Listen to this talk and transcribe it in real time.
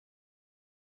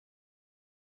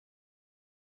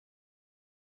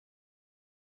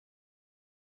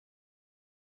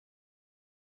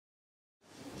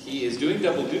He is doing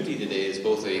double duty today as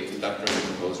both a conductor and a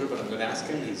composer, but I'm going to ask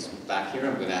him, he's back here,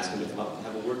 I'm going to ask him to come up and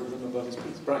have a word with him about his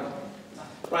piece. Brian.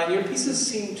 Brian, your pieces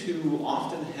seem to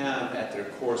often have at their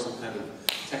core some kind of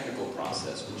technical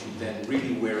process, which you then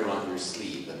really wear on your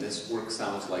sleeve, and this work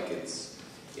sounds like it's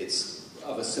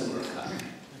of a similar kind.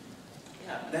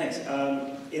 Yeah, thanks.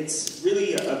 It's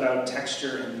really about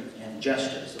texture and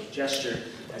gesture. So gesture,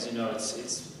 as you know,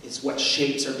 it's what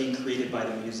shapes are being created by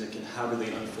the music and how do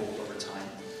they unfold over time.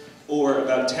 Or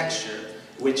about texture,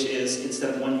 which is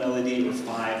instead of one melody or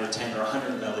 5 or 10 or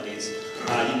 100 melodies,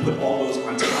 you put all those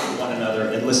on top of one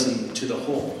another and listen to the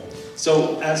whole.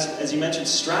 So as you mentioned,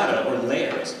 strata or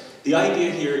layers, the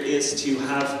idea here is to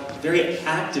have very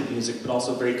active music but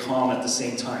also very calm at the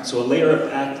same time. So a layer of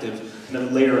active and a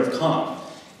layer of calm.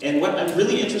 And what I'm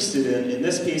really interested in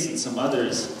this piece and some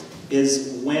others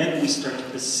is when we start to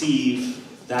perceive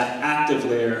that active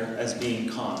layer as being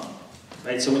calm.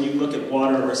 Right? So when you look at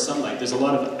water or sunlight, there's a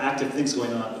lot of active things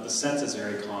going on, but the sense is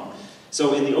very calm.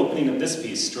 So in the opening of this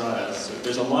piece, Strata, so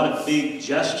there's a lot of big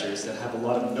gestures that have a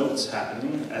lot of notes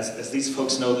happening. As these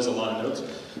folks know, there's a lot of notes.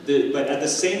 But at the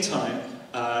same time,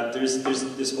 there's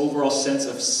this overall sense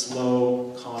of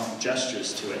slow, calm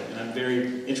gestures to it. And I'm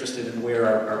very interested in where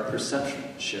our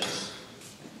perception shifts.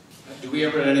 Do we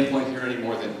ever at any point hear any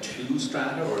more than 2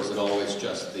 strata, or is it always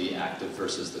just the active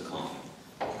versus the calm?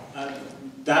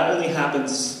 That only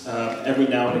happens every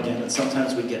now and again, and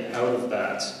sometimes we get out of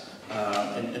that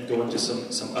and go into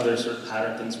some other sort of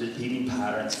pattern things, repeating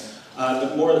patterns.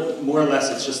 But more or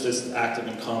less, it's just this active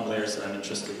and calm layers that I'm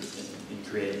interested in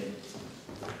creating.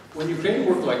 When you create a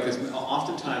work like this,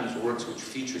 oftentimes works which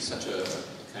feature such a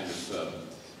kind of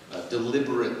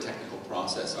deliberate technical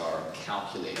process are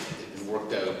calculated. They've been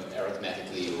worked out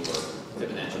arithmetically over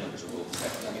Fibonacci numbers or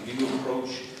effect. I mean,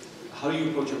 how do you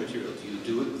approach your material? Do you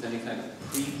do it with any kind of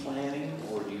pre-planning,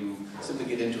 or do you simply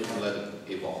get into it and let it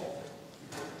evolve?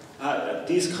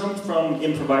 These come from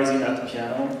improvising at the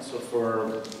piano, so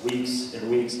for weeks and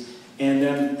weeks, and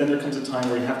then there comes a time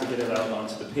where you have to get it out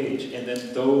onto the page, and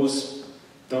then those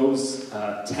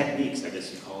techniques, I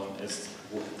guess you call them,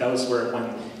 that was where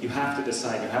when you have to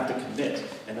decide, you have to commit,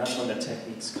 and that's when the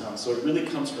techniques come. So it really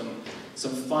comes from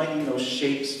some finding those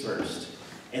shapes first,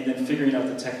 and then figuring out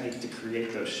the technique to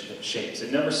create those shapes.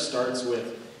 It never starts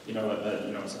with a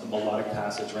melodic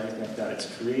passage or anything like that. It's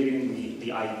creating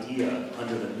the idea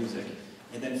under the music,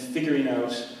 and then figuring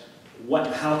out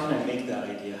how can I make that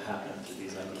idea happen through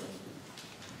these ideas.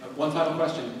 One final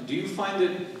question. Do you find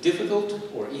it difficult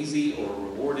or easy or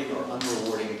rewarding or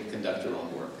unrewarding to conduct your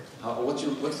own work?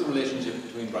 What's the relationship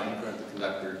between Brian Current, the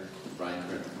conductor, and Brian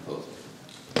Current, the composer?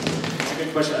 It's a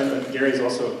good question. Gary's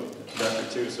also a conductor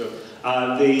too, so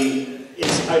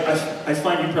I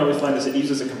find you probably find this, it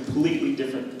uses a completely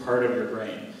different part of your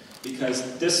brain,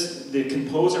 because the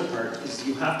composer part is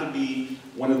you have to be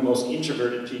one of the most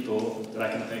introverted people that I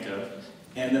can think of,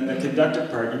 and then the conductor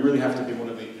part, you really have to be one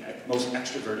of the most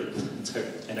extroverted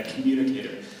and a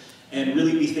communicator, and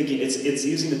really be thinking, it's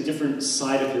using a different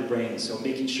side of your brain, so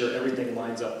making sure everything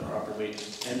lines up properly,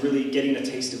 and really getting a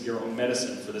taste of your own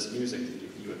medicine for this music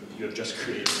that you have just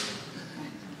created.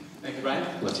 Thank you, Brian.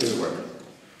 Let's hear the work.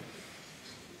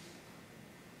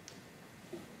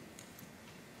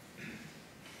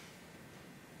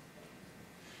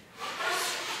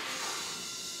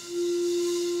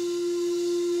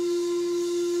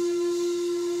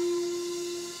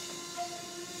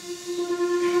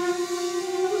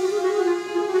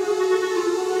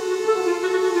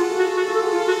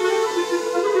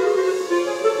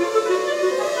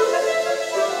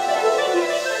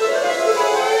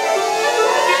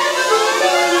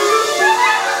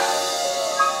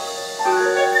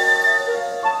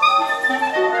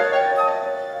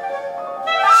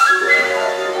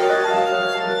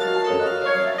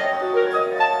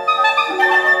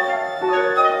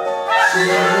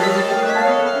 Yeah.